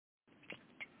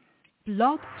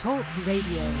Blog Talk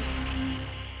Radio.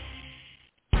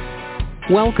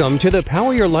 Welcome to the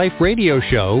Power Your Life radio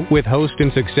show with host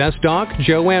and success doc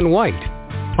Joanne White.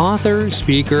 Author,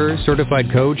 speaker,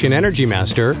 certified coach, and energy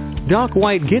master, Doc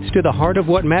White gets to the heart of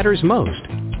what matters most.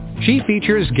 She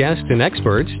features guests and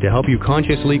experts to help you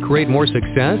consciously create more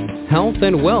success, health,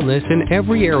 and wellness in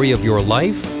every area of your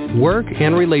life, work,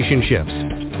 and relationships.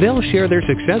 They'll share their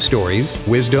success stories,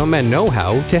 wisdom, and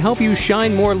know-how to help you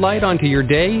shine more light onto your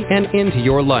day and into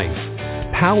your life.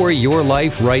 Power your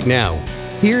life right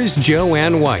now. Here's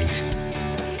Joanne White.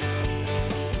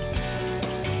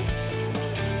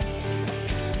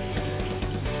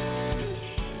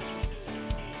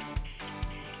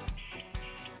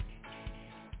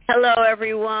 Hello,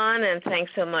 everyone, and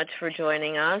thanks so much for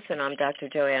joining us. And I'm Dr.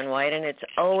 Joanne White, and it's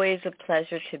always a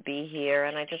pleasure to be here.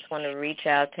 And I just want to reach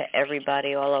out to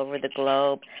everybody all over the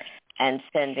globe and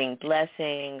sending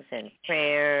blessings and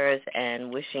prayers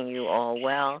and wishing you all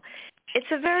well.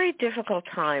 It's a very difficult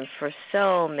time for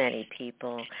so many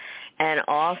people, and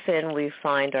often we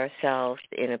find ourselves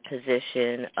in a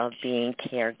position of being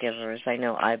caregivers. I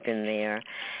know I've been there.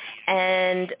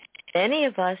 And many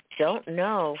of us don't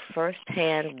know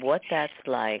firsthand what that's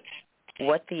like,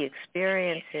 what the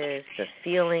experience is, the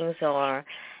feelings are,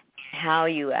 how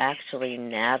you actually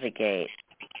navigate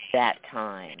that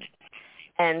time.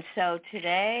 And so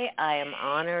today I am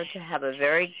honored to have a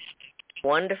very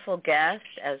wonderful guest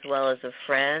as well as a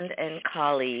friend and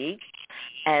colleague,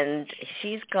 and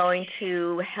she's going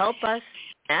to help us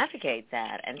navigate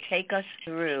that and take us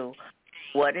through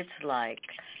what it's like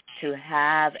to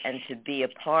have and to be a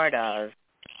part of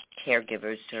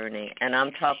caregiver's journey. And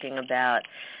I'm talking about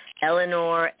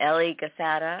Eleanor Ellie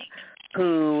Gaccetta,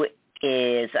 who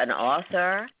is an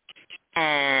author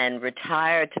and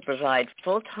retired to provide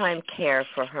full-time care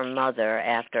for her mother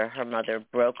after her mother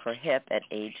broke her hip at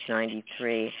age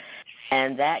 93.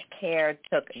 And that care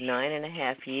took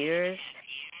 9.5 years.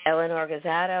 Eleanor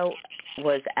Gaccetta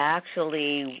was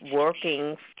actually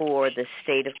working for the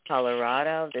state of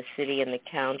Colorado, the city and the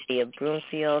county of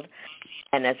Broomfield,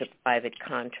 and as a private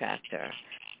contractor.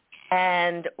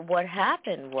 And what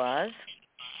happened was,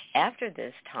 after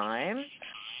this time,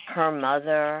 her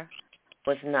mother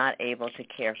was not able to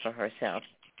care for herself.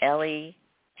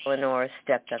 Eleanor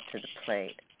stepped up to the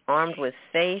plate. Armed with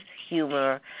faith,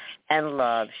 humor, and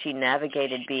love, she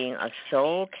navigated being a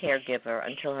sole caregiver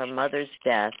until her mother's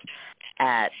death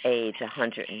at age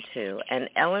 102. And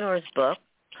Eleanor's book,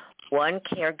 One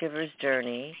Caregiver's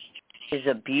Journey, is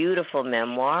a beautiful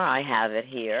memoir. I have it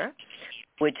here,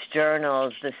 which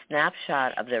journals the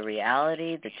snapshot of the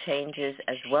reality, the changes,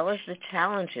 as well as the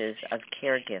challenges of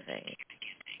caregiving.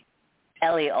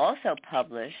 Ellie also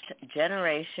published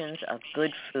Generations of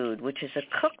Good Food, which is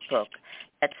a cookbook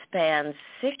that spans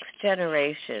 6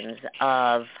 generations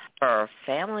of her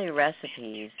family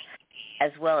recipes,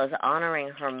 as well as honoring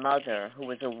her mother, who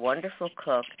was a wonderful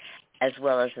cook, as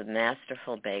well as a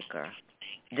masterful baker.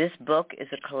 This book is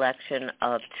a collection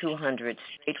of 200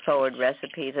 straightforward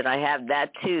recipes, and I have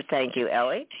that too, thank you,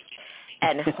 Ellie,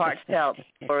 and heartfelt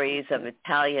stories of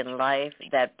Italian life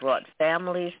that brought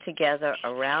families together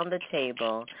around the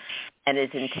table and is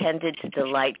intended to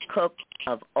delight cooks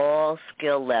of all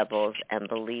skill levels, and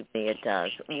believe me, it does.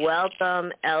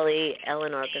 Welcome,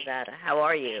 Eleanor Gaccetta. How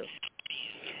are you?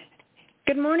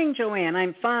 Good morning, Joanne.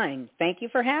 I'm fine. Thank you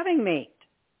for having me.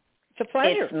 It's a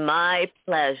pleasure. It's my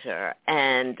pleasure,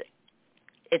 and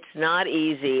it's not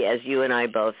easy, as you and I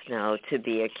both know, to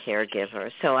be a caregiver.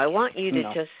 So I want you to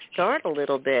just start a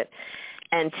little bit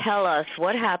and tell us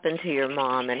what happened to your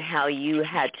mom and how you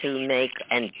had to make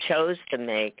and chose to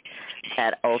make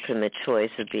that ultimate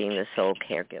choice of being the sole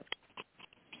caregiver.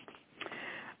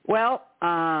 Well,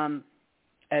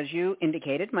 as you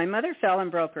indicated, my mother fell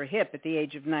and broke her hip at the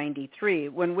age of 93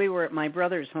 when we were at my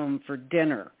brother's home for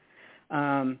dinner.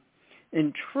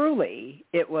 And truly,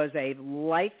 it was a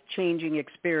life-changing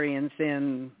experience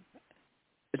in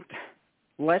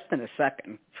less than a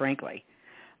second, frankly.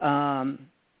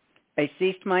 I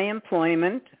ceased my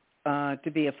employment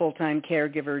to be a full-time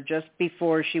caregiver just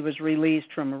before she was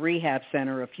released from a rehab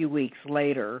center a few weeks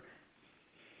later.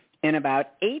 And about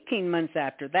 18 months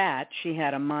after that, she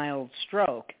had a mild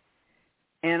stroke.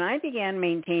 And I began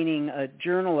maintaining a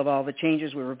journal of all the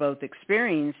changes we were both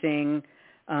experiencing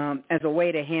as a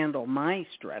way to handle my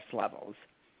stress levels.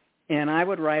 And I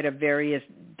would write of various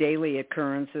daily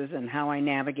occurrences and how I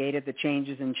navigated the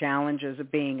changes and challenges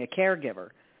of being a caregiver.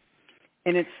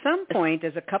 And at some point,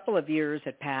 as a couple of years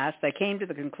had passed, I came to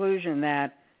the conclusion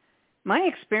that my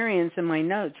experience and my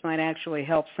notes might actually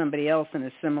help somebody else in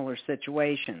a similar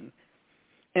situation.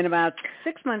 And about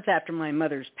 6 months after my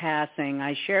mother's passing,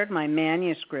 I shared my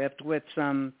manuscript with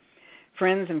some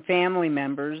friends and family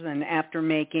members, and after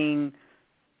making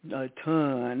a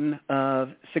ton of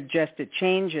suggested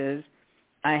changes,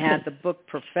 I had the book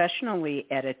professionally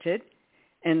edited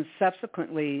and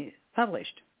subsequently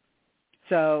published.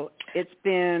 So it's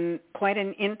been quite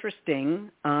an interesting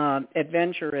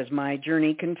adventure as my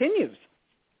journey continues.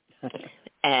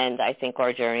 And I think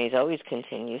our journeys always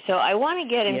continue. So I want to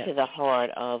get into the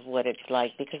heart of what it's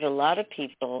like, because a lot of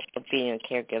people, being a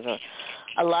caregiver,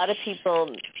 a lot of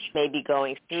people may be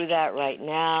going through that right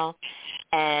now.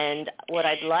 And what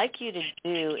I'd like you to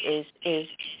do is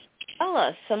tell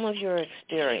us some of your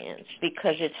experience,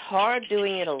 because it's hard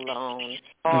doing it alone,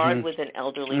 hard with an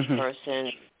elderly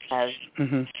person who has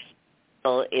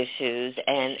issues,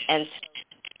 and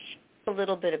a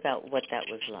little bit about what that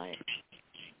was like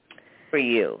for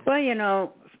you.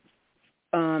 Well,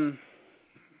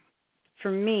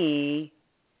 for me,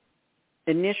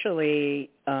 initially,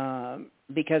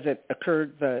 because it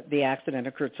occurred, the accident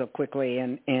occurred so quickly,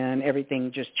 and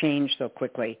everything just changed so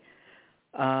quickly.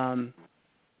 The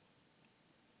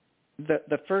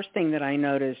first thing that I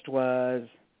noticed was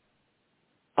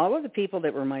all of the people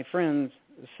that were my friends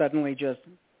suddenly just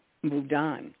moved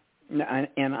on,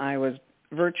 and I was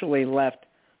virtually left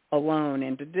alone.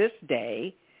 And to this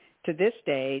day,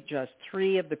 just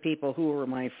 3 of the people who were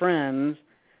my friends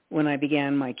when I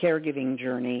began my caregiving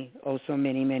journey, so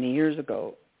many, many years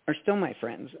ago, are still my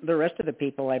friends. The rest of the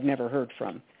people I've never heard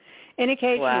from. And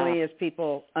occasionally, as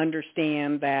people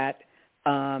understand that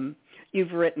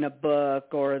you've written a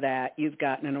book, or that you've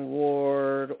gotten an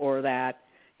award, or that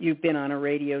you've been on a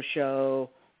radio show,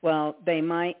 well, they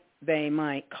might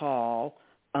call,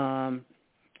 and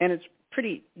it's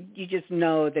pretty, you just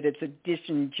know that it's a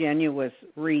disingenuous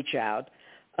reach out.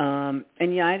 And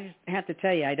I just have to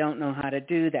tell you, I don't know how to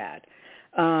do that.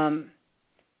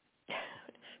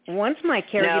 Once my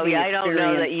caregiving I don't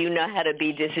know that you know how to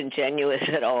be disingenuous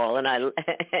at all, and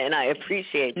I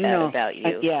appreciate that about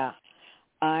you.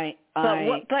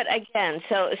 But again,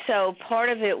 so part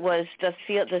of it was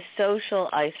the social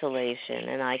isolation,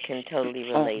 and I can totally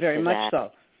relate to that. Very much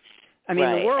so. I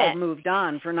mean, the world moved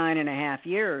on for 9.5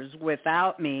 years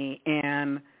without me,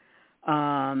 and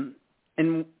to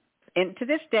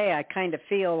this day, I kind of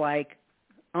feel like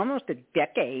almost a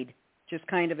decade just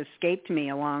kind of escaped me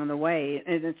along the way,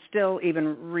 and it's still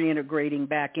even reintegrating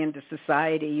back into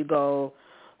society. You go,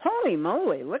 holy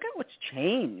moly, look at what's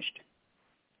changed.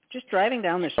 Just driving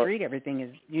down the street, everything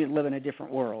is, you live in a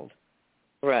different world.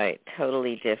 Right,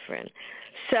 totally different.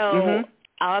 So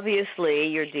obviously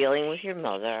you're dealing with your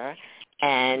mother,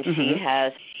 and she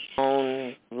has her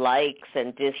own likes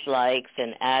and dislikes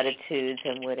and attitudes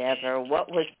and whatever.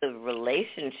 What was the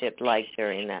relationship like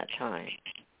during that time?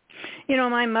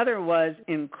 My mother was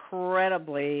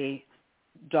incredibly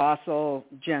docile,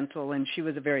 gentle, and she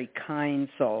was a very kind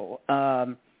soul.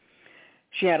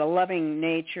 She had a loving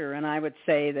nature, and I would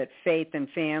say that faith and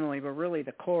family were really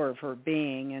the core of her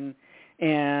being.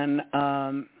 And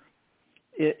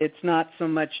it's not so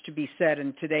much to be said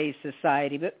in today's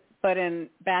society, but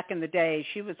back in the day,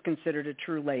 she was considered a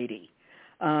true lady.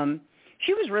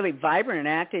 She was really vibrant and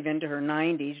active into her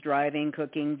 90s, driving,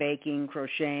 cooking, baking,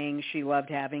 crocheting. She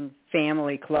loved having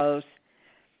family close.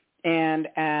 And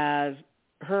as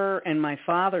her and my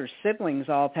father's siblings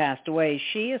all passed away,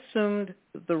 she assumed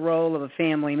the role of a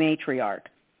family matriarch.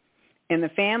 And the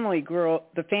family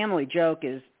joke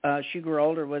is, she grew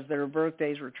older, was that her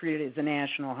birthdays were treated as a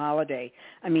national holiday.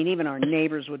 I mean, even our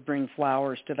neighbors would bring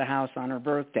flowers to the house on her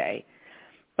birthday.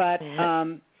 But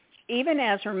even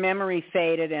as her memory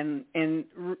faded and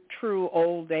true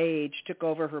old age took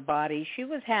over her body, she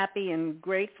was happy and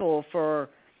grateful for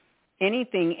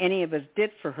anything any of us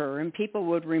did for her, and people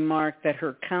would remark that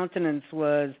her countenance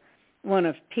was one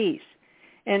of peace.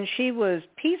 And she was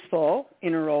peaceful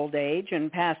in her old age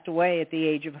and passed away at the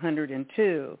age of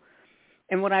 102.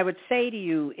 And what I would say to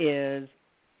you is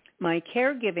my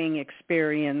caregiving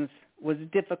experience was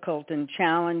difficult and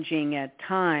challenging at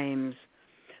times,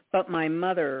 but my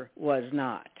mother was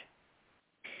not.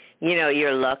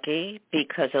 You're lucky,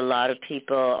 because a lot of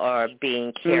people are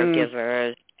being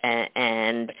caregivers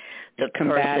and the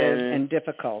combative person and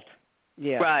difficult.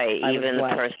 Yeah, right. Even the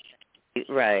person,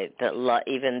 right?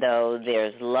 Even though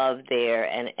there's love there,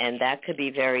 and that could be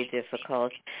very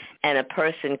difficult, and a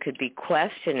person could be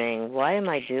questioning, why am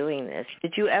I doing this?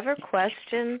 Did you ever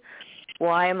question,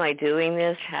 why am I doing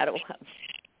this? Did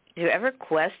you ever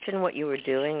question what you were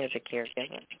doing as a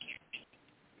caregiver?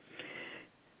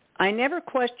 I never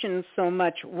questioned so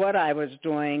much what I was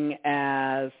doing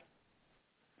as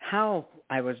how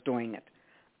I was doing it.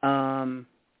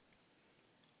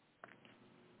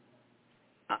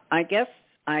 I guess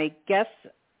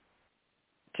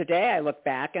today I look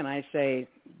back and I say,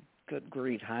 good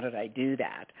grief, how did I do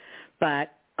that?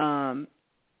 But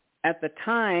at the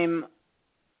time,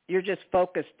 you're just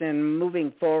focused in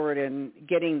moving forward and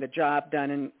getting the job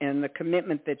done and the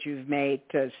commitment that you've made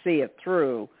to see it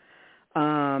through.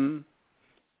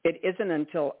 It isn't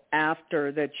until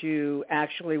after that you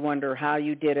actually wonder how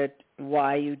you did it,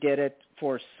 why you did it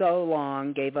for so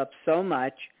long, gave up so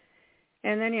much.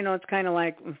 And then, it's kind of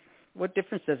like, what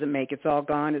difference does it make? It's all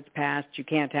gone. It's past. You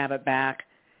can't have it back.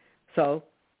 So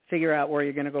figure out where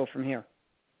you're going to go from here.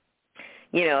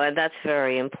 And that's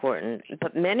very important.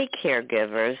 But many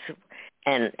caregivers,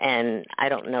 and I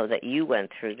don't know that you went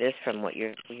through this from what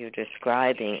you're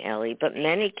describing, Ellie, but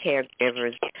many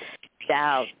caregivers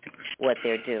doubt what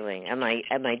they're doing. Am I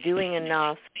doing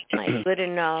enough? Am I good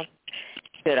enough?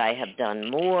 Should I have done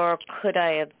more? Could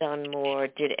I have done more?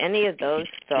 Did any of those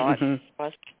thoughts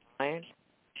cross your mind?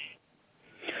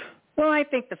 Well, I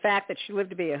think the fact that she lived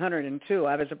to be 102,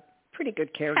 I was a pretty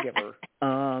good caregiver.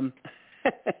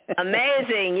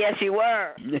 Amazing. Yes, you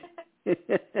were.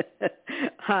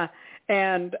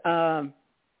 And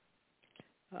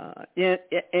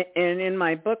in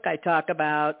my book, I talk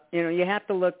about, you have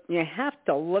to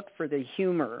look for the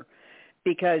humor,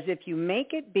 because if you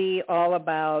make it be all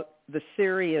about the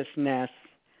seriousness,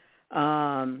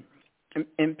 and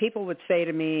people would say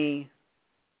to me,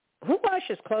 who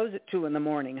washes clothes at 2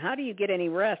 a.m? How do you get any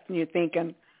rest? And you're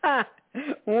thinking,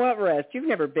 what rest? You've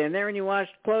never been there and you wash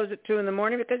clothes at 2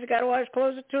 a.m, because you got to wash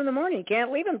clothes at 2 a.m. You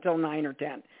can't leave them till 9 or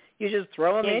 10. You just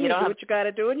throw them in, you do what you got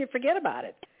to do, and you forget about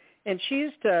it. And she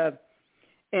used to,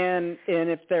 and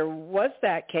if there was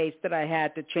that case that I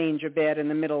had to change a bed in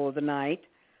the middle of the night,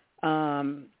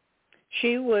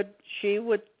 she would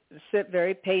sit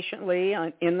very patiently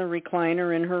in the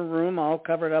recliner in her room, all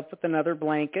covered up with another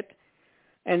blanket.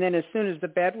 And then as soon as the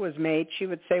bed was made, she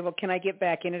would say, well, can I get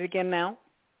back in it again now?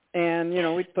 And,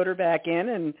 we'd put her back in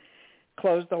and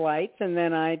close the lights, and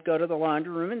then I'd go to the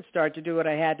laundry room and start to do what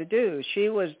I had to do. She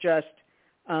was just,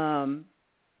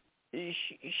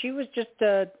 she was just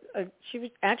she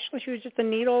was just a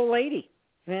neat old lady.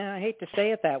 Yeah, I hate to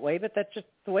say it that way, but that's just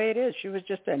the way it is. She was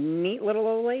just a neat little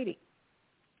old lady.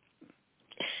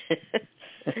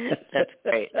 That's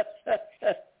great.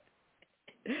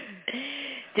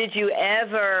 Did you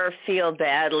ever feel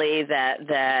badly that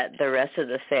the rest of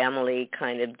the family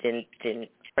kind of didn't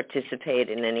participate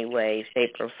in any way,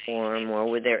 shape, or form, or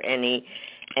were there any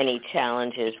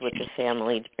challenges with the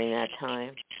family during that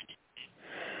time?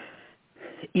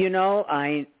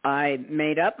 I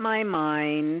made up my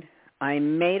mind. I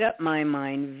made up my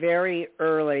mind very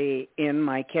early in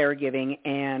my caregiving,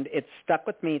 and it stuck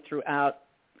with me throughout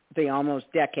the almost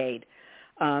decade.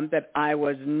 That I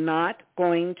was not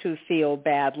going to feel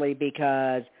badly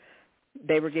because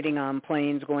they were getting on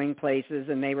planes, going places,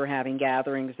 and they were having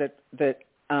gatherings. That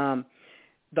the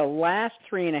last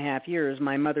 3.5 years,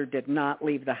 my mother did not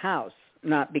leave the house,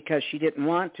 not because she didn't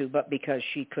want to, but because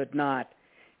she could not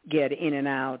get in and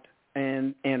out,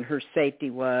 and her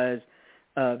safety was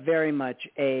very much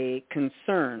a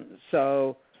concern.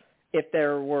 So if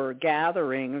there were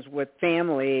gatherings with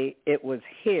family, it was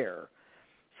here.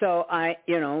 So I,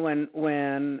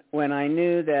 when I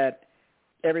knew that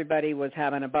everybody was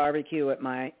having a barbecue at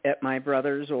my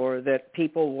brother's, or that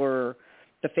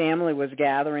the family was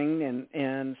gathering,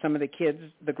 and some of the kids,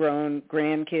 the grown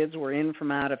grandkids were in from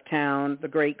out of town, the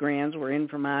great grands were in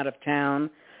from out of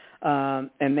town,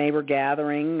 and they were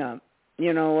gathering.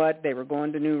 You know what? They were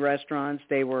going to new restaurants.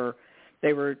 They were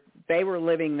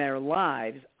living their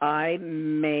lives. I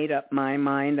made up my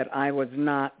mind that I was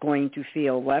not going to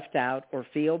feel left out or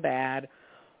feel bad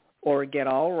or get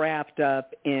all wrapped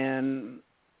up in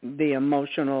the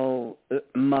emotional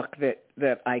muck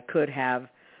that I could have,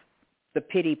 the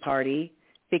pity party,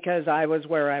 because I was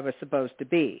where I was supposed to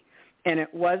be. And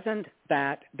it wasn't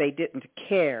that they didn't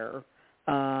care.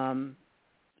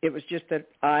 It was just that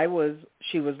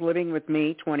she was living with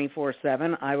me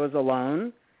 24/7. I was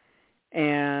alone.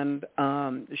 And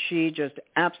she just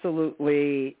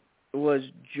absolutely was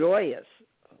joyous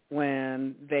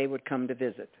when they would come to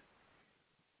visit.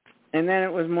 And then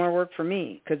it was more work for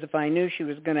me, because if I knew she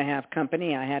was going to have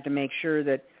company, I had to make sure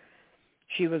that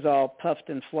she was all puffed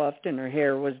and fluffed and her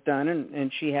hair was done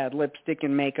and she had lipstick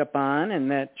and makeup on,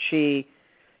 and that she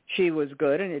was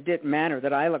good. And it didn't matter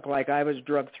that I looked like I was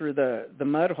drugged through the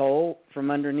mud hole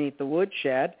from underneath the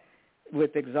woodshed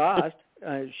with exhaust.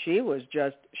 She was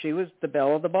the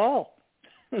belle of the ball,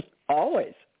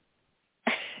 always.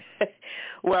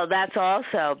 Well, that's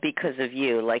also because of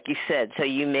you, like you said. So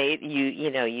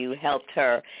you helped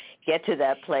her get to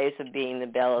that place of being the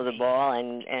belle of the ball,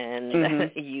 and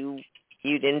Mm-hmm.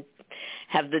 you didn't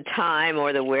have the time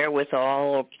or the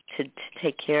wherewithal to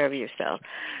take care of yourself.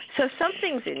 So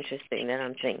something's interesting that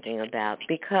I'm thinking about,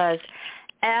 because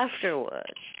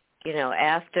afterwards,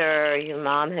 after your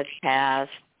mom had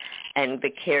passed and the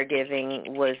caregiving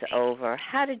was over,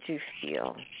 how did you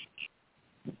feel?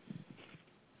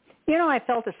 I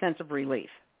felt a sense of relief.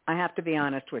 I have to be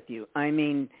honest with you. I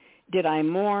mean, did I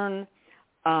mourn?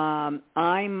 And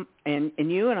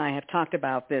you and I have talked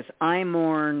about this. I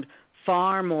mourned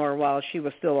far more while she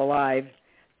was still alive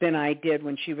than I did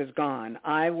when she was gone.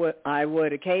 I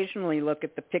would occasionally look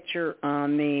at the picture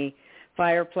on the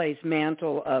fireplace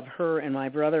mantle of her and my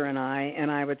brother and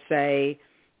I would say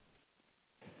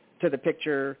to the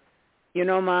picture,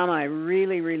 Mom, I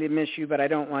really, really miss you, but I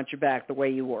don't want you back the way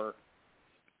you were.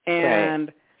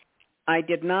 And right. I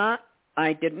did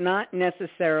not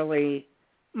necessarily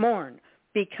mourn,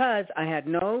 because I had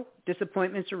no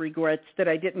disappointments or regrets that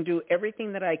I didn't do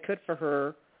everything that I could for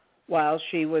her while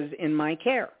she was in my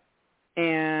care.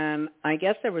 And I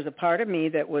guess there was a part of me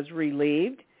that was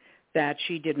relieved that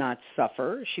she did not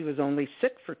suffer. She was only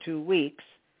sick for 2 weeks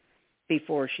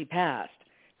before she passed.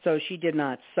 So she did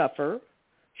not suffer.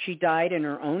 She died in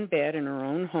her own bed in her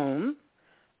own home.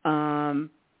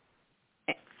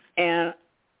 And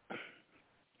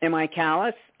am I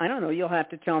callous? I don't know. You'll have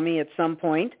to tell me at some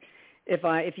point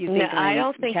if you think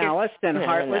I'm calloused and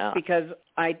heartless, because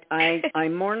I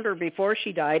mourned her before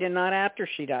she died and not after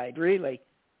she died, really.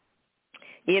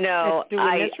 Do we miss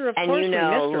her? Of course we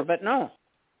missed her, but no.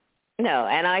 No,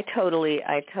 and I totally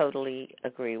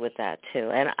agree with that too.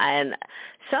 And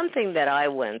something that I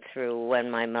went through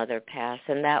when my mother passed,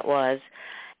 and that was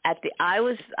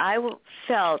I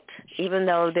felt, even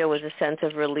though there was a sense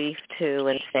of relief too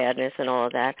and sadness and all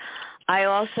of that, I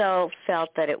also felt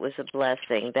that it was a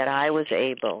blessing that I was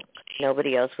able,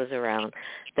 nobody else was around,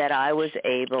 that I was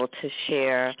able to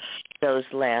share those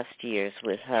last years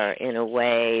with her in a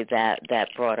way that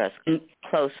brought us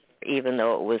close, even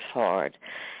though it was hard.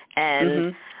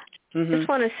 And just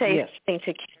want to say something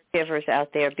to caregivers out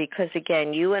there, because,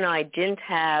 again, you and I didn't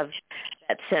have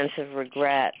that sense of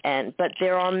regret, but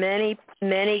there are many,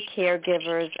 many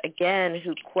caregivers, again,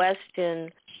 who question,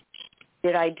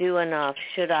 did I do enough?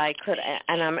 Could I?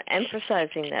 And I'm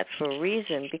emphasizing that for a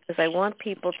reason, because I want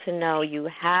people to know you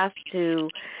have to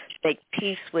make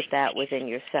peace with that within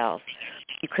yourself.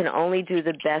 You can only do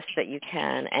the best that you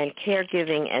can, and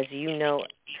caregiving, as you know,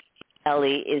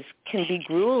 Ellie, can be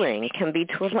grueling, can be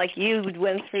like you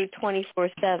went through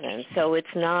 24/7. So it's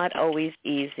not always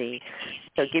easy.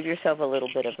 So give yourself a little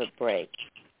bit of a break.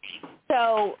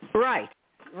 So right,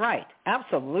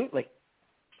 absolutely.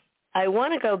 I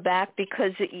want to go back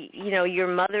because your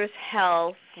mother's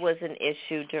health was an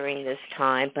issue during this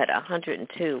time, but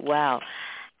 102. Wow.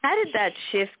 How did that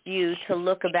shift you to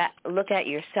look at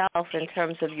yourself in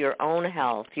terms of your own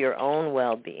health, your own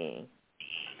well-being?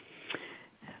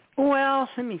 Well,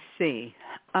 let me see.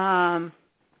 I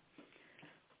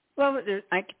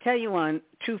could tell you on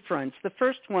two fronts. The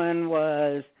first one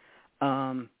was,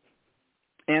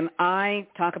 and I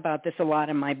talk about this a lot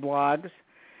in my blogs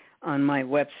on my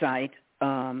website,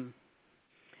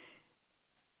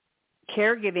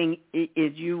 caregiving,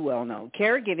 as you well know,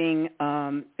 caregiving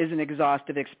is an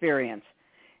exhaustive experience.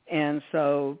 And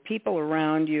so people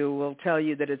around you will tell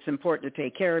you that it's important to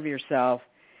take care of yourself,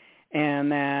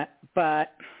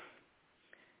 but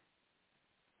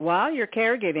while you're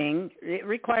caregiving, it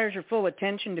requires your full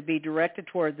attention to be directed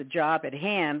toward the job at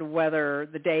hand, whether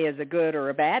the day is a good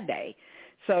or a bad day.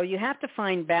 So you have to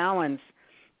find balance,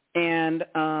 and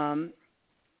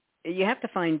you have to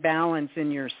find balance in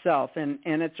yourself. And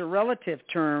it's a relative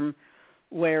term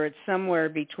where it's somewhere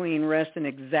between rest and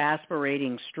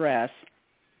exasperating stress.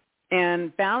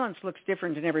 And balance looks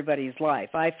different in everybody's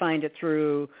life. I find it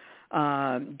through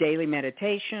daily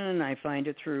meditation. I find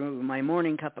it through my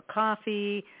morning cup of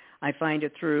coffee. I find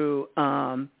it through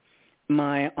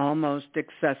my almost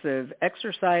excessive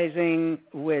exercising,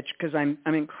 because I'm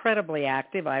incredibly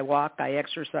active. I walk, I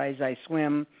exercise, I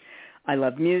swim. I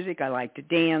love music. I like to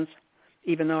dance.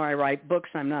 Even though I write books,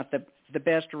 I'm not the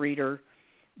best reader.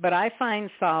 But I find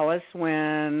solace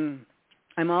when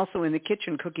I'm also in the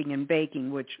kitchen cooking and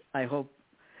baking, which I hope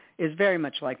is very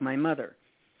much like my mother.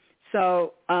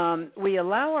 So we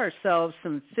allow ourselves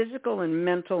some physical and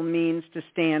mental means to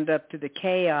stand up to the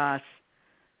chaos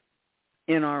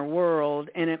in our world,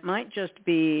 and it might just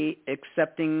be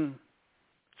accepting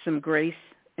some grace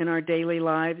in our daily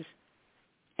lives.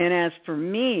 And as for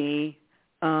me,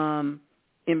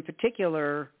 in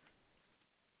particular,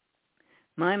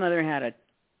 my mother had a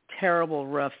terrible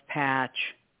rough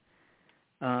patch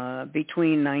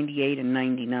between 98 and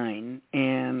 99,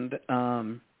 and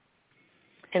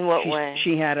in what way?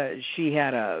 She had an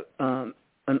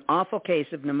awful case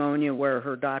of pneumonia where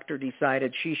her doctor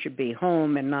decided she should be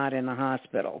home and not in the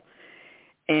hospital.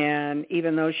 And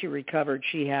even though she recovered,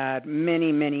 she had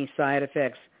many, many side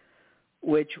effects,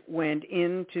 which went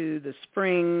into the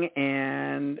spring.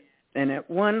 And at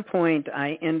one point,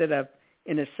 I ended up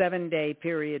in a 7-day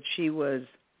period. She was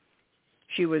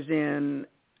in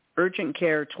urgent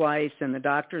care twice and the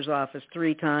doctor's office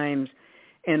 3 times.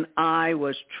 And I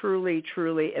was truly,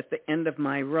 truly at the end of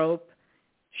my rope.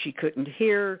 She couldn't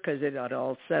hear because it had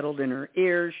all settled in her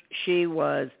ears. She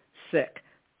was sick,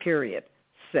 period,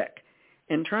 sick.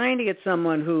 And trying to get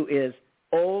someone who is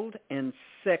old and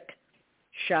sick,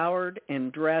 showered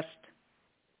and dressed,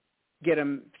 get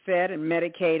them fed and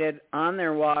medicated, on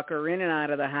their walker, in and out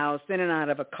of the house, in and out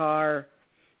of a car,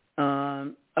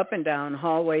 up and down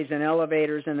hallways and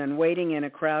elevators, and then waiting in a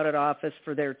crowded office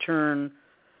for their turn,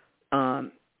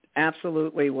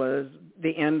 absolutely was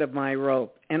the end of my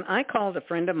rope. And I called a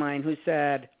friend of mine who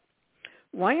said,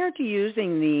 why aren't you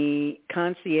using the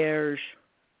concierge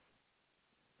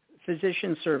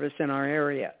physician service in our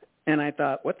area? And I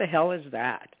thought, what the hell is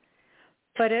that?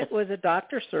 But it was a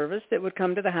doctor service that would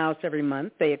come to the house every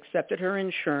month. They accepted her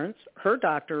insurance. Her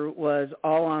doctor was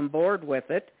all on board with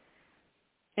it.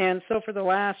 And so for the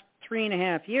last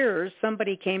 3.5 years,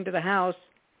 somebody came to the house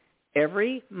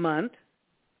every month,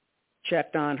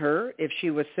 checked on her. If she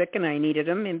was sick and I needed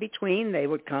them in between, they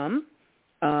would come.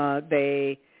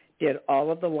 They did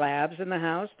all of the labs in the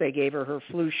house. They gave her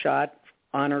flu shot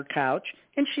on her couch,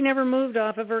 and she never moved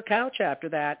off of her couch after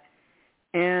that.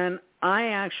 And I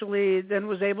actually then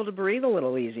was able to breathe a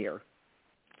little easier.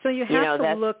 So you have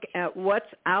to look at what's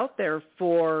out there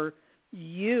for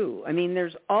you. I mean,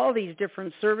 there's all these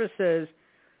different services,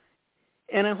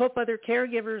 and I hope other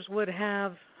caregivers would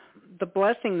have the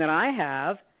blessing that I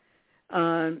have,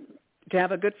 to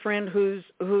have a good friend who's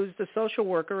the social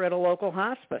worker at a local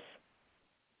hospice.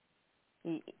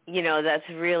 You know, that's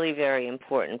really very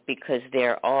important because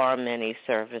there are many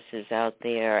services out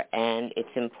there, and it's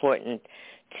important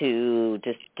to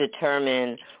just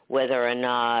determine whether or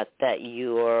not that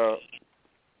your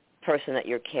person that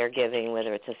you're caregiving,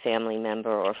 whether it's a family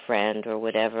member or friend or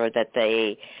whatever, that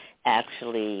they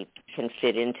actually can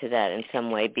fit into that in some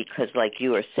way because, like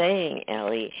you were saying,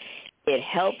 Ellie, it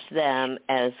helps them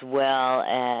as well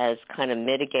as kind of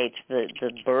mitigates the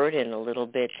burden a little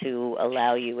bit to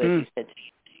allow you, as you said,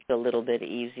 a little bit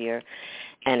easier,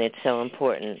 and it's so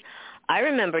important. I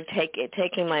remember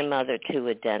taking my mother to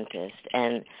a dentist,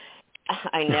 and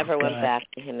I never went back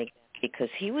to him again because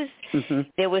he was,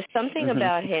 there was something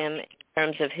about him in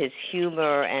terms of his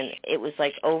humor, and it was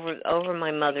like over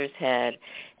my mother's head,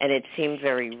 and it seemed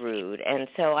very rude. And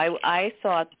so I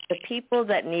thought the people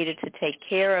that needed to take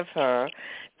care of her,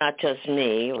 not just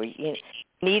me, or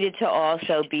needed to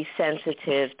also be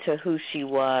sensitive to who she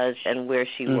was and where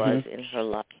she was in her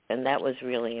life. And that was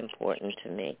really important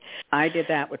to me. I did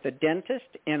that with a dentist,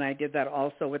 and I did that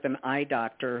also with an eye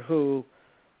doctor who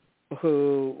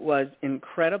was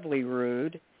incredibly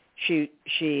rude.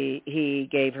 He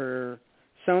gave her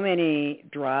so many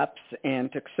drops and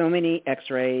took so many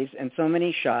x-rays and so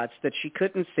many shots that she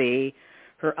couldn't see.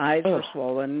 Her eyes were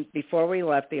swollen. Before we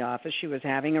left the office, she was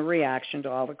having a reaction to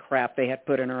all the crap they had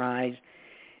put in her eyes.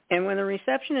 And when the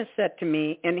receptionist said to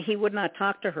me, and he would not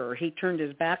talk to her, he turned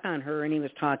his back on her and he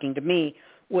was talking to me,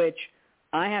 which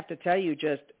I have to tell you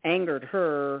just angered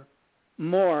her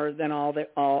more than all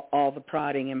the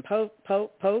prodding and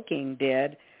poking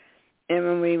did. And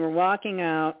when we were walking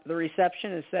out, the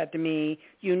receptionist said to me,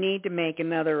 you need to make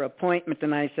another appointment.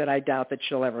 And I said, I doubt that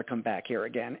she'll ever come back here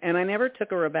again. And I never took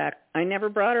her back. I never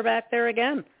brought her back there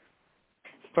again.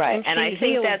 Right, and I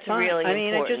think that's really important. I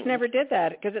mean, I just never did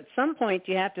that because at some point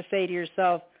you have to say to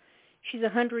yourself, she's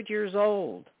 100 years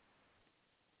old.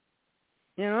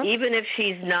 You know? Even if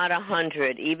she's not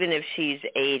 100, even if she's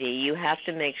 80, you have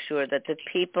to make sure that the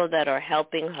people that are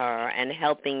helping her and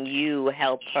helping you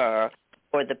help her,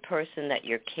 or the person that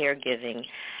you're caregiving,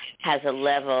 has a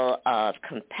level of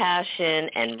compassion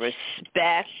and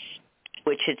respect,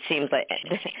 which it seems like.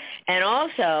 And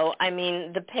also, I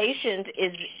mean, the patient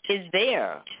is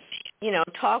there. You know,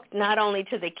 talk not only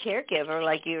to the caregiver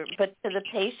but to the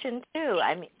patient too.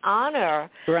 I mean, honor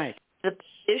the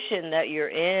position that you're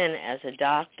in as a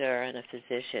doctor and a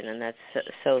physician, and that's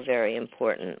so very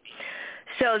important.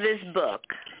 So this book,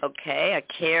 okay,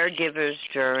 A Caregiver's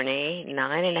Journey,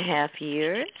 9.5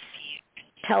 years.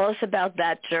 Tell us about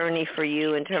that journey for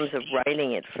you in terms of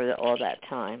writing it for all that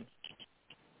time.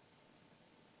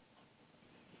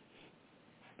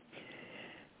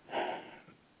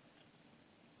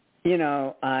 You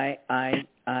know, I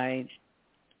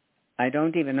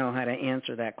don't even know how to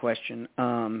answer that question.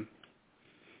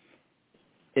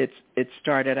 It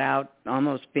started out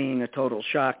almost being a total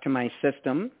shock to my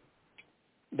system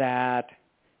that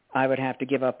I would have to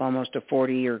give up almost a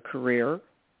 40-year career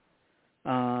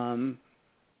and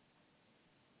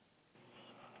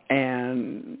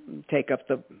take up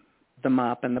the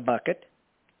mop and the bucket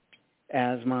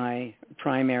as my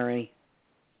primary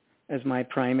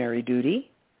duty.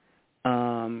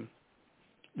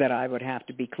 That I would have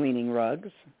to be cleaning rugs.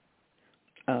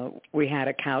 We had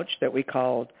a couch that we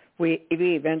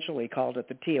eventually called it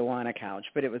the Tijuana couch,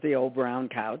 but it was the old brown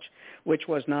couch, which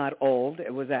was not old.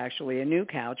 It was actually a new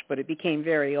couch, but it became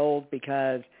very old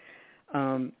because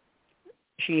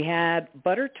she had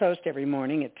buttered toast every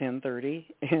morning at 10:30,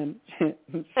 and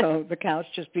so the couch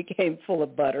just became full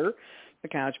of butter. The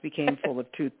couch became full of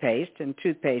toothpaste, and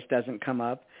toothpaste doesn't come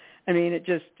up. I mean, it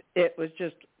was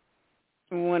just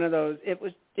one of those. It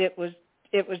was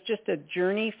just a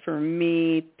journey for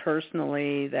me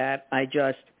personally that I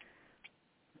just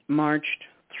marched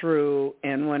through,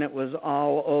 and when it was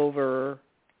all over,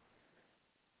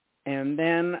 and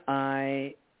then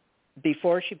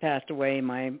before she passed away,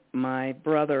 my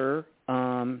brother,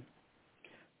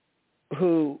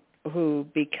 who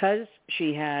because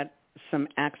she had some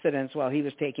accidents while he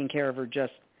was taking care of her,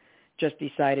 just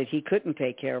decided he couldn't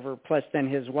take care of her. Plus, then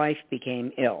his wife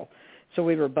became ill, so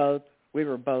we were both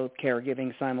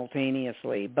caregiving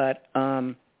simultaneously. But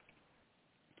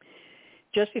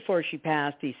just before she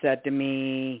passed, he said to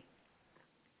me,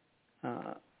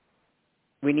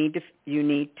 you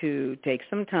need to take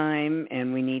some time,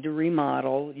 and we need to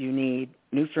remodel. You need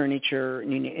new furniture,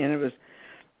 and it was.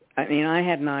 I mean, I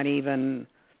had not even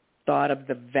thought of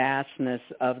the vastness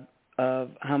of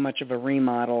how much of a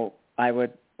remodel I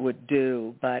would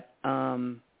do. But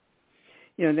then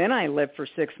I lived for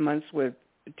 6 months with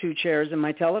 2 chairs and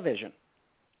my television.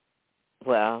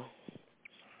 Wow.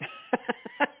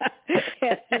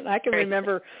 And I can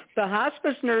remember the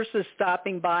hospice nurses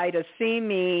stopping by to see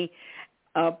me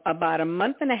about a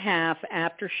month and a half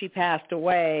after she passed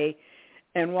away,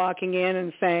 and walking in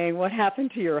and saying, "What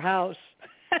happened to your house?"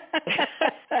 I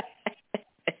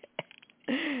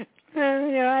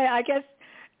guess,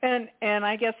 and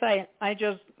I guess I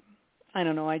just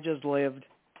lived.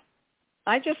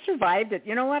 I just survived it.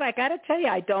 You know what? I got to tell you,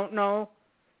 I don't know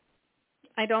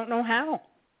how.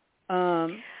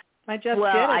 I just did it.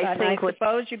 I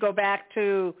suppose you go back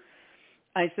to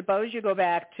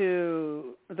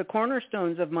the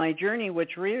cornerstones of my journey,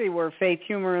 which really were faith,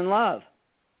 humor, and love.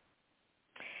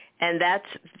 And that's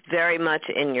very much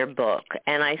in your book.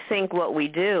 And I think what we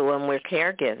do when we're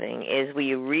caregiving is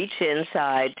we reach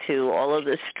inside to all of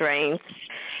the strength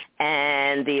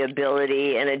and the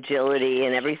ability and agility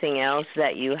and everything else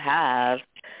that you have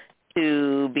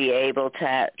to be able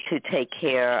to take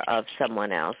care of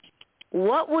someone else.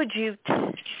 What would you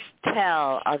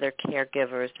tell other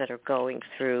caregivers that are going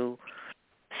through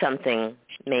something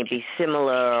maybe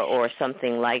similar or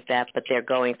something like that, but they're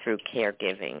going through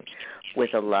caregiving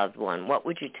with a loved one? What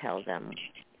would you tell them?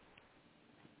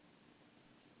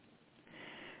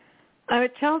 I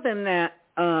would tell them that,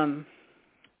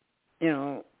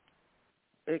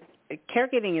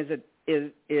 caregiving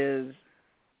is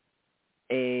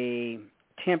a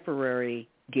temporary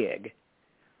gig.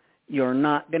 You're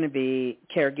not going to be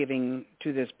caregiving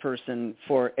to this person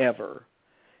forever.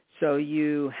 So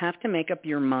you have to make up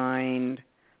your mind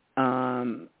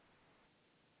that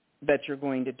you're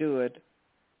going to do it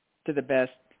to the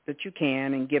best that you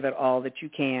can and give it all that you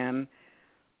can.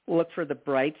 Look for the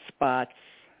bright spots,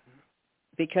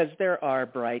 because there are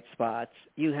bright spots.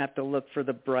 You have to look for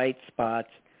the bright spots,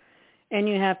 and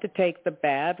you have to take the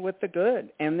bad with the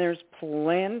good. And there's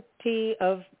plenty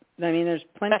of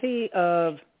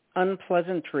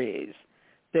unpleasantries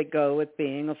that go with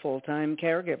being a full-time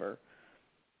caregiver.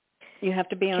 You have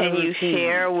to be on a routine. Can you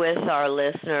share with our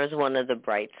listeners one of the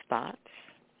bright spots?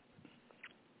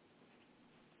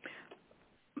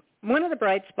 One of the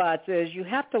bright spots is you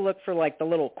have to look for like the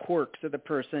little quirks of the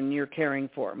person you're caring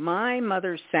for. My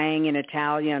mother sang in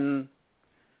Italian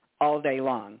all day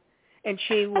long, and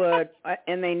she would,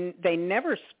 and they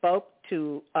never spoke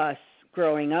to us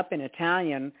growing up in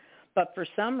Italian, but for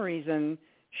some reason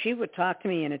she would talk to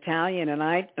me in Italian, and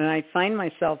I find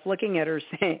myself looking at her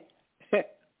saying,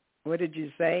 "What did you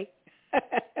say?"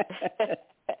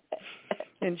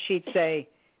 And she'd say,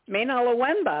 "Me no lo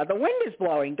wemba, the wind is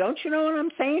blowing. Don't you know what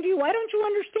I'm saying to you? Why don't you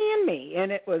understand me?"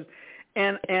 And it was,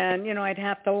 and I'd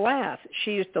have to laugh.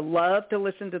 She used to love to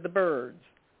listen to the birds.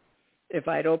 If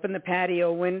I'd open the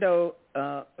patio window,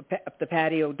 the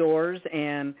patio doors,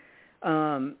 and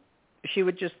she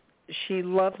would just she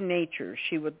loved nature.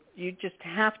 You just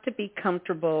have to be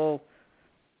comfortable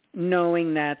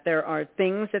knowing that there are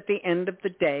things at the end of the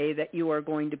day that you are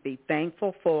going to be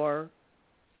thankful for,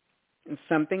 and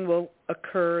something will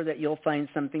occur that you'll find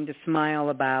something to smile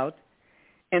about.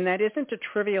 And that isn't to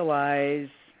trivialize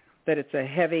that it's a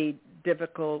heavy,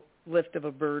 difficult lift of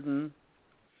a burden,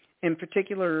 and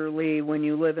particularly when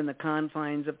you live in the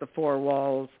confines of the four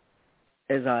walls,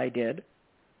 as I did.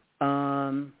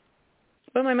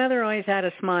 But my mother always had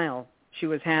a smile. She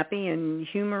was happy, and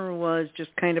humor was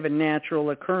just kind of a natural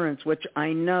occurrence, which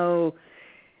I know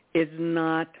is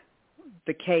not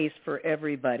the case for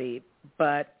everybody.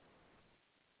 But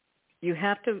you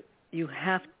have to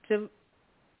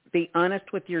be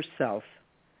honest with yourself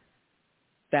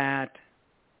that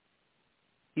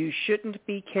you shouldn't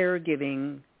be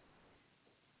caregiving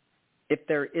if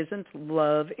there isn't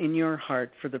love in your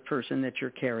heart for the person that you're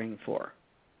caring for.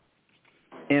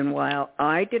 And while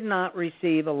I did not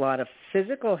receive a lot of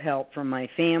physical help from my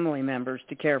family members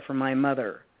to care for my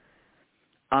mother,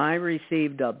 I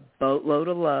received a boatload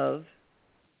of love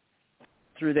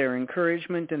through their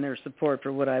encouragement and their support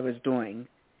for what I was doing.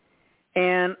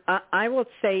 And I will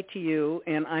say to you,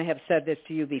 and I have said this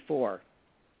to you before,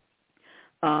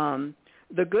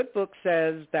 the good book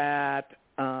says that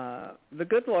the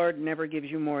good Lord never gives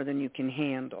you more than you can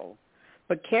handle.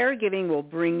 But caregiving will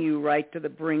bring you right to the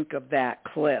brink of that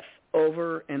cliff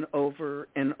over and over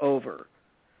and over.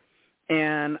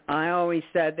 And I always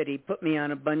said that he put me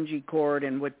on a bungee cord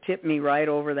and would tip me right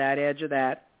over that edge of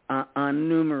that on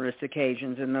numerous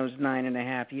occasions in those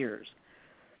 9.5 years.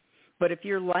 But if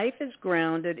your life is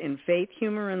grounded in faith,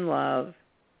 humor, and love,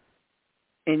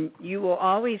 and you will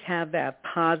always have that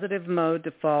positive mode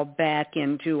to fall back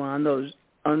into on those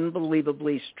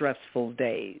unbelievably stressful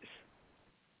days.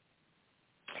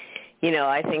 You know,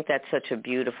 I think that's such a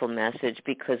beautiful message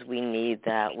because we need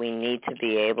that. We need to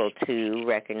be able to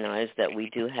recognize that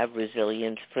we do have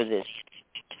resilience for this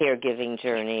caregiving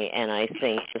journey, and I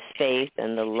think the faith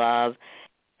and the love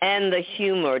and the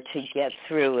humor to get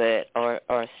through it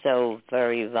are so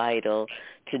very vital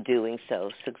to doing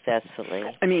so successfully.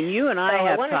 I mean, you and I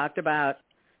have talked about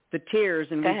the tears,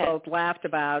 and we both laughed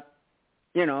about,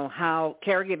 you know, how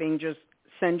caregiving just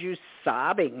sends you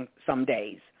sobbing some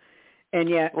days. And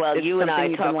yet, it's you and I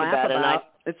something you can laugh about.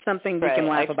 It's something we can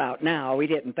laugh about now. We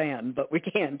didn't then, but we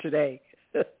can today.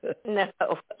 No.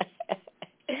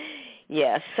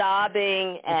 Yeah,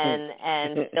 sobbing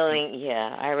and feeling,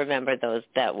 yeah, I remember those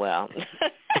that well.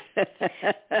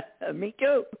 Me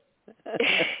too.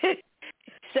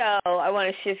 So I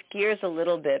want to shift gears a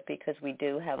little bit because we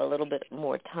do have a little bit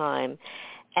more time.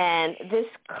 And this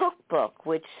cookbook,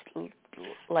 which,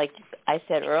 like I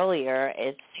said earlier,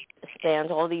 it spans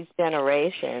all these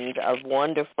generations of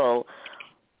wonderful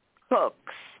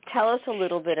cooks. Tell us a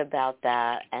little bit about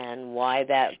that and why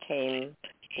that came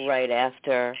right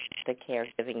after the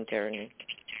caregiving journey.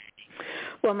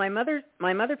 Well, my mother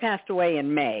passed away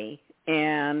in May,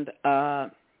 and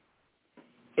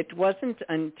it wasn't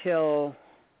until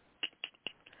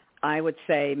I would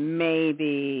say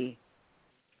maybe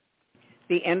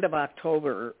the end of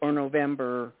October or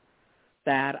November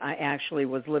that I actually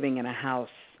was living in a house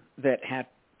that had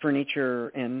furniture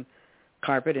and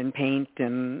carpet and paint,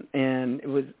 and it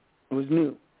was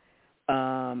new.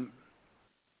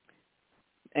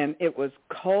 And it was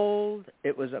cold.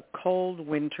 It was a cold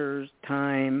winter's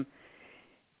time,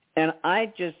 and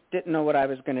I just didn't know what I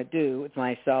was going to do with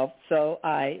myself. So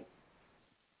I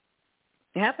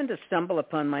happened to stumble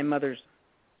upon my mother's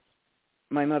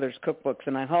cookbooks,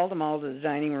 and I hauled them all to the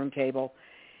dining room table,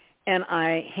 and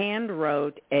I hand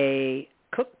wrote a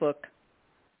cookbook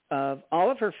of all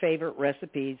of her favorite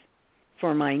recipes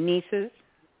for my nieces,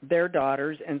 their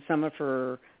daughters, and some of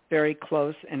her very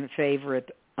close and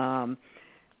favorite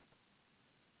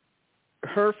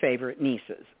her favorite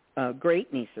nieces,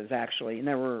 great nieces actually. And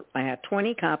I had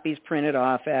 20 copies printed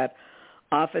off at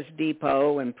Office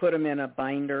Depot and put them in a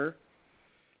binder.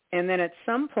 And then at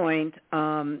some point,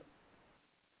 the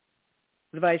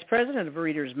vice president of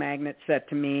Reader's Magnet said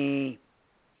to me,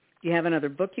 "Do you have another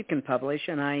book you can publish?"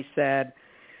 And I said,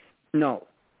 "No."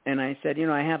 And I said, "You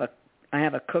know, I have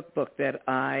a cookbook that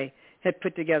I had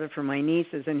put together for my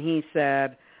nieces." And he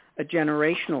said, "A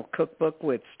generational cookbook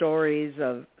with stories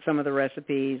of some of the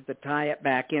recipes that tie it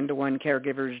back into one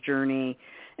caregiver's journey."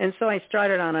 And so I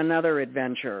started on another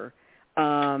adventure.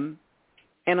 And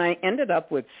I ended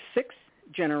up with 6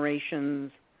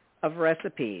 generations of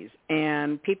recipes.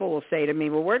 And people will say to me,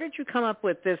 "Well, where did you come up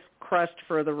with this crust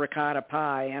for the ricotta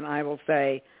pie?" And I will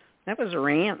say, "That was her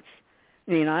aunt's.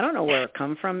 I mean, I don't know where it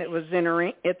come from. It was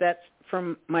that's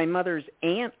from my mother's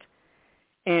aunt.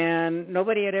 And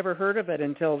nobody had ever heard of it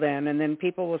until then. And then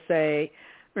people will say,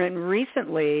 and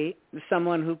recently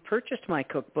someone who purchased my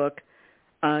cookbook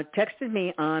texted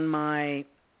me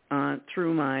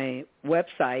through my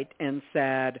website and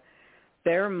said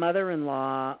their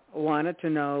mother-in-law wanted to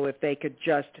know if they could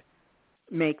just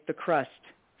make the crust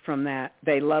from that.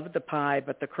 They loved the pie,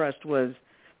 but the crust was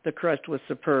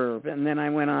superb. And then I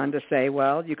went on to say,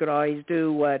 well, you could always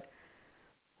do what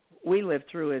we lived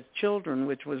through as children,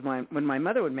 which was when my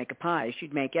mother would make a pie,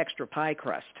 she'd make extra pie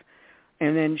crust,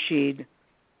 and then she'd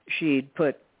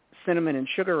put cinnamon and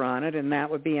sugar on it, and that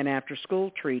would be an after-school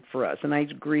treat for us, a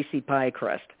nice greasy pie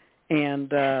crust.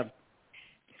 And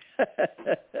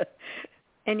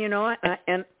and you know,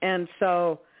 and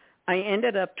so I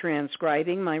ended up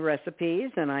transcribing my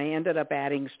recipes, and I ended up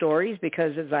adding stories,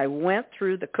 because as I went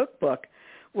through the cookbook,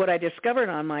 what I discovered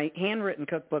on my handwritten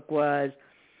cookbook was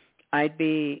I'd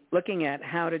be looking at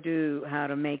how to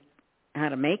make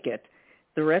it,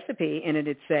 the recipe, and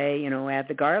it'd say, you know, add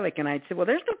the garlic, and I'd say, well,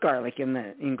 there's no garlic in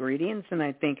the ingredients, and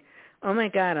I'd think, oh my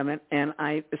God, and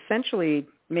I essentially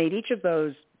made each of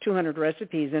those 200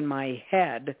 recipes in my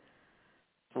head.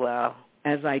 Wow.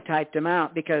 As I typed them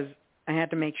out, because I had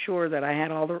to make sure that I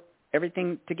had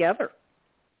everything together.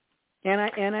 And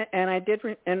I did,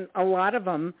 and a lot of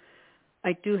them,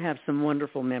 I do have some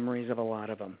wonderful memories of a lot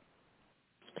of them.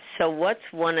 So what's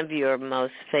one of your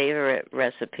most favorite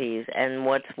recipes, and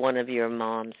what's one of your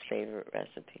mom's favorite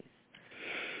recipes?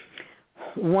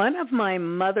 One of my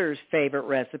mother's favorite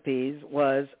recipes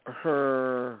was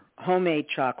her homemade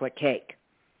chocolate cake.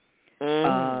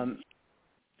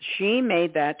 She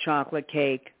made that chocolate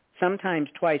cake sometimes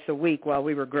twice a week while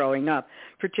we were growing up,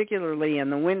 particularly in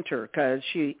the winter, because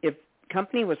if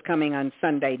company was coming on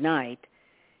Sunday night,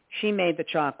 she made the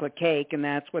chocolate cake, and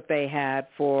that's what they had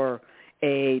for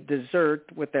a dessert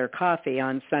with their coffee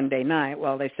on Sunday night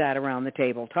while they sat around the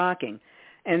table talking.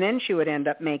 And then she would end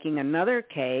up making another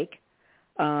cake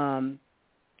during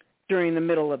the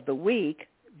middle of the week,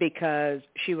 because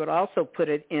she would also put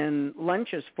it in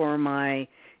lunches for my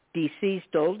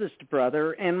deceased oldest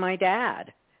brother and my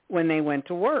dad when they went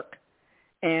to work.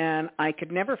 And I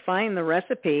could never find the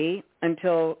recipe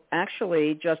until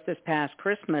actually just this past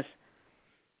Christmas,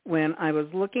 when I was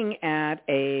looking at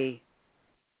an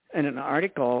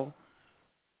article,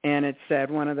 and it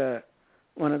said one of the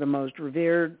most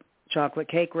revered chocolate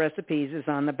cake recipes is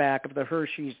on the back of the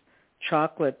Hershey's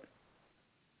Cocoa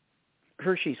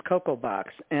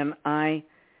Box. And I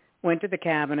went to the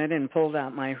cabinet and pulled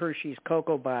out my Hershey's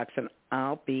Cocoa Box, and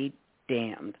I'll be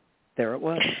damned, there it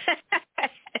was.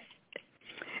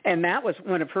 And that was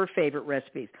one of her favorite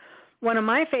recipes. One of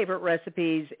my favorite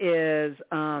recipes is,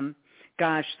 so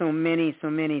many.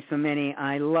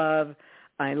 I love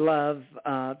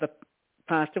the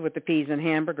pasta with the peas and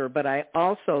hamburger, but I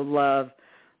also love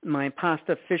my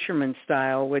pasta fisherman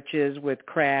style, which is with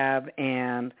crab,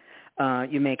 and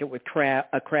you make it with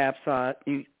a crab sauce,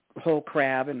 whole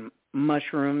crab and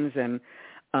mushrooms, and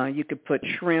you could put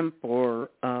shrimp or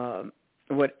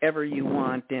whatever you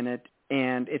want in it,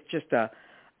 and it's just a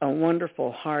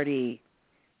wonderful hearty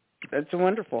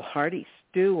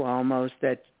stew, almost,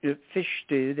 that fish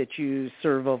stew that you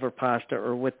serve over pasta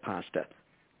or with pasta.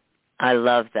 I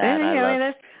love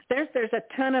that. There's just a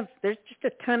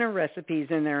ton of recipes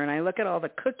in there, and I look at all the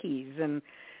cookies, and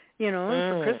and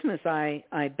for Christmas I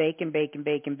bake and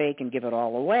give it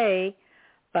all away,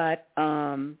 but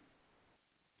God,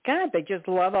 they just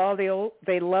love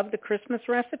they love the Christmas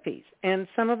recipes, and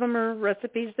some of them are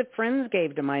recipes that friends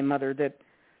gave to my mother that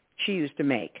she used to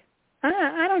make.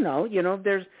 I don't know,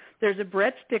 there's a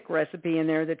breadstick recipe in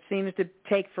there that seems to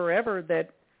take forever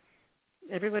that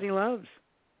everybody loves.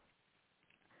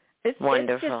 It's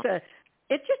wonderful.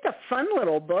 It's just a fun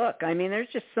little book. I mean, there's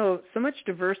just so much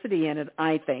diversity in it,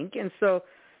 I think, and so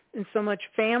much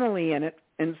family in it,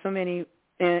 and so many,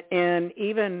 and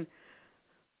even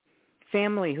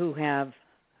family who have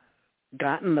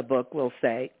gotten the book will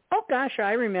say, "Oh gosh,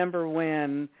 I remember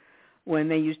when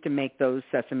they used to make those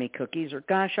sesame cookies," or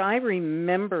 "Gosh, I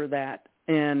remember that."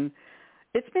 And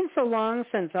it's been so long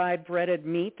since I breaded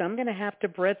meat, I'm going to have to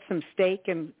bread some steak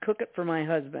and cook it for my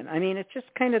husband. I mean, it's just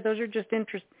those are just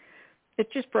interest.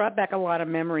 It just brought back a lot of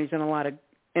memories in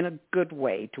a good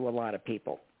way to a lot of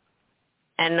people.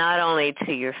 And not only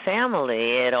to your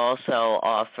family, it also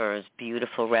offers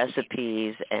beautiful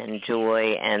recipes and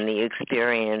joy and the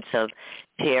experience of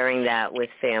sharing that with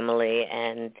family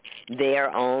and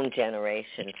their own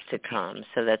generations to come.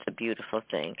 So that's a beautiful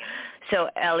thing. So,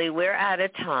 Ellie, we're out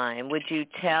of time. Would you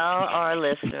tell our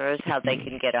listeners how they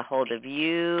can get a hold of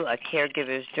you, A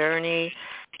Caregiver's Journey, as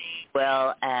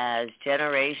well as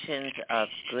Generations of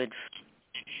Good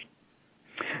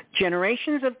Food?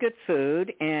 Generations of Good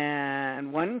Food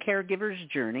and One Caregiver's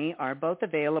Journey are both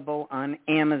available on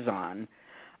Amazon.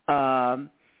 And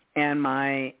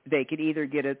they could either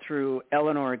get it through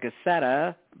Ellie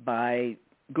Gaccetta by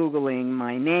Googling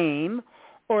my name,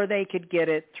 or they could get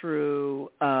it through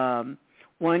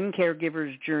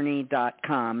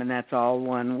onecaregiversjourney.com, and that's all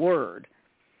one word.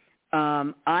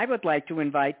 I would like to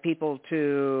invite people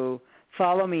to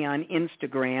follow me on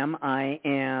Instagram. I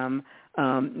am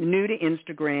new to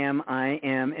Instagram. I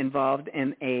am involved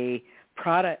in a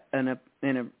product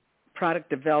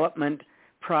development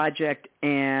project,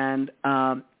 and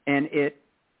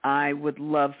I would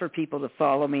love for people to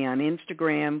follow me on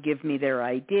Instagram, give me their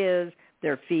ideas,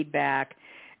 their feedback,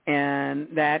 and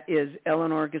that is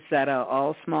Eleanor Gaccetta,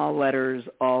 all small letters,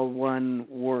 all one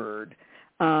word.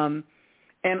 And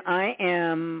I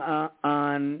am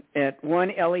on at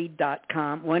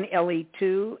oneellie.com,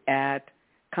 oneellie2 at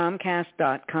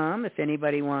comcast.com if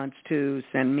anybody wants to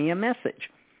send me a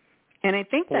message. And I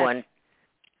think that's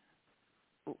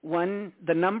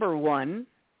the number 1,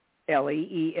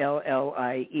 Ellie,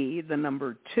 ELLIE, the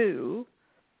number 2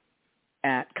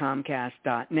 at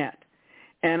comcast.net.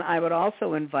 And I would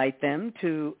also invite them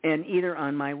to, and either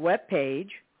on my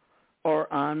webpage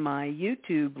or on my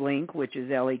YouTube link, which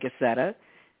is Ellie Gaccetta,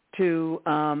 to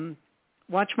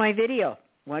watch my video.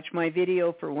 Watch my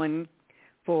video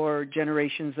for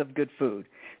Generations of Good Food.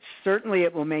 Certainly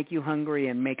it will make you hungry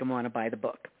and make them want to buy the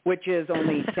book, which is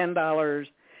only $10,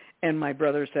 and my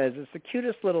brother says it's the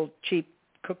cutest little cheap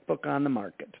cookbook on the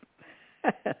market.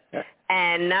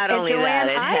 And not only Joanne,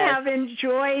 that, I have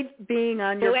enjoyed being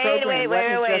on your program.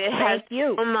 Wait. It has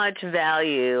so much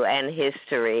value and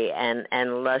history and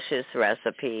luscious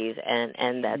recipes,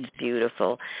 and that's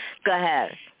beautiful. Go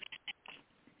ahead.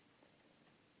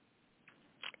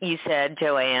 You said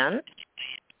Joanne?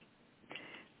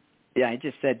 Yeah, I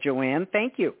just said Joanne.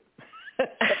 Thank you.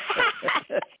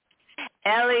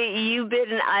 Ellie,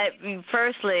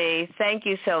 firstly, thank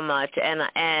you so much, and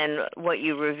what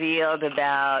you revealed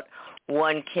about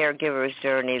One Caregiver's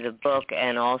Journey, the book,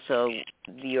 and also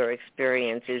your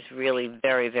experience is really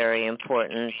very, very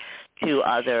important to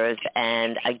others.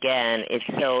 And again, it's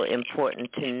so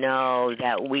important to know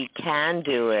that we can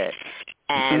do it.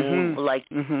 And like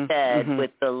you said,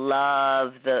 with the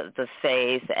love, the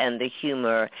faith, and the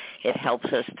humor, it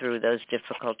helps us through those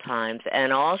difficult times.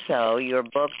 And also, your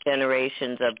book,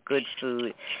 Generations of Good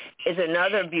Food, is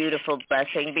another beautiful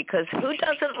blessing because who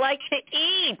doesn't like to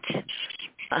eat?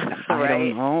 Right? I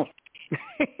don't know.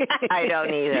 I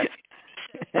don't either.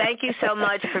 Thank you so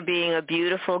much for being a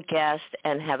beautiful guest,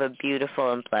 and have a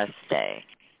beautiful and blessed day.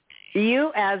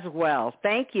 You as well.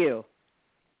 Thank you.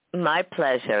 My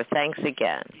pleasure. Thanks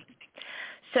again.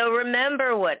 So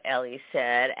remember what Ellie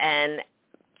said and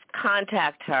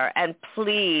contact her, and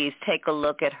please take a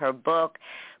look at her book,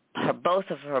 both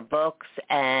of her books,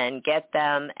 and get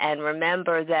them. And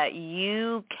remember that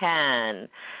you can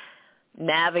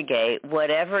navigate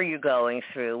whatever you're going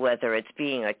through, whether it's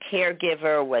being a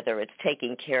caregiver, whether it's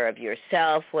taking care of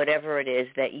yourself, whatever it is,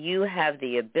 that you have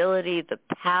the ability, the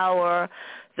power,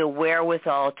 the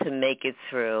wherewithal to make it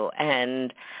through.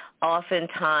 And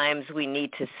oftentimes we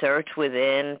need to search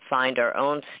within, find our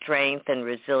own strength and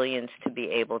resilience to be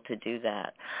able to do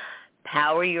that.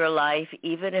 Power your life,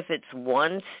 even if it's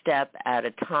one step at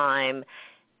a time,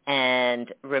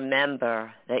 and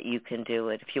remember that you can do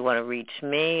it. If you want to reach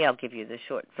me, I'll give you the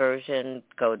short version.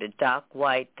 Go to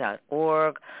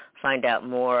docwhite.org, find out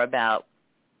more about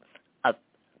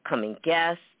upcoming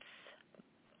guests,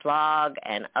 blog,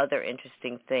 and other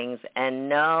interesting things, and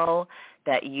know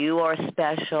that you are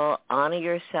special. Honor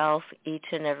yourself each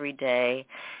and every day,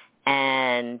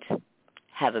 and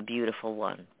have a beautiful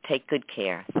one. Take good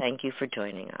care. Thank you for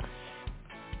joining us.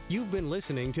 You've been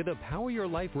listening to the Power Your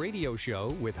Life radio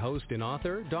show with host and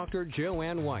author Dr.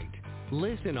 Joanne White.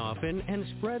 Listen often and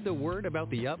spread the word about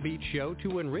the upbeat show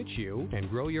to enrich you and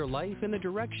grow your life in the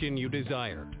direction you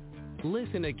desire.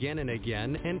 Listen again and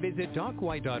again, and visit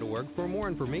docwhite.org for more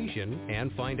information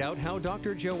and find out how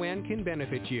Dr. Joanne can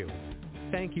benefit you.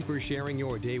 Thank you for sharing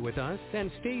your day with us,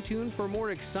 and stay tuned for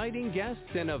more exciting guests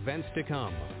and events to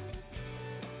come.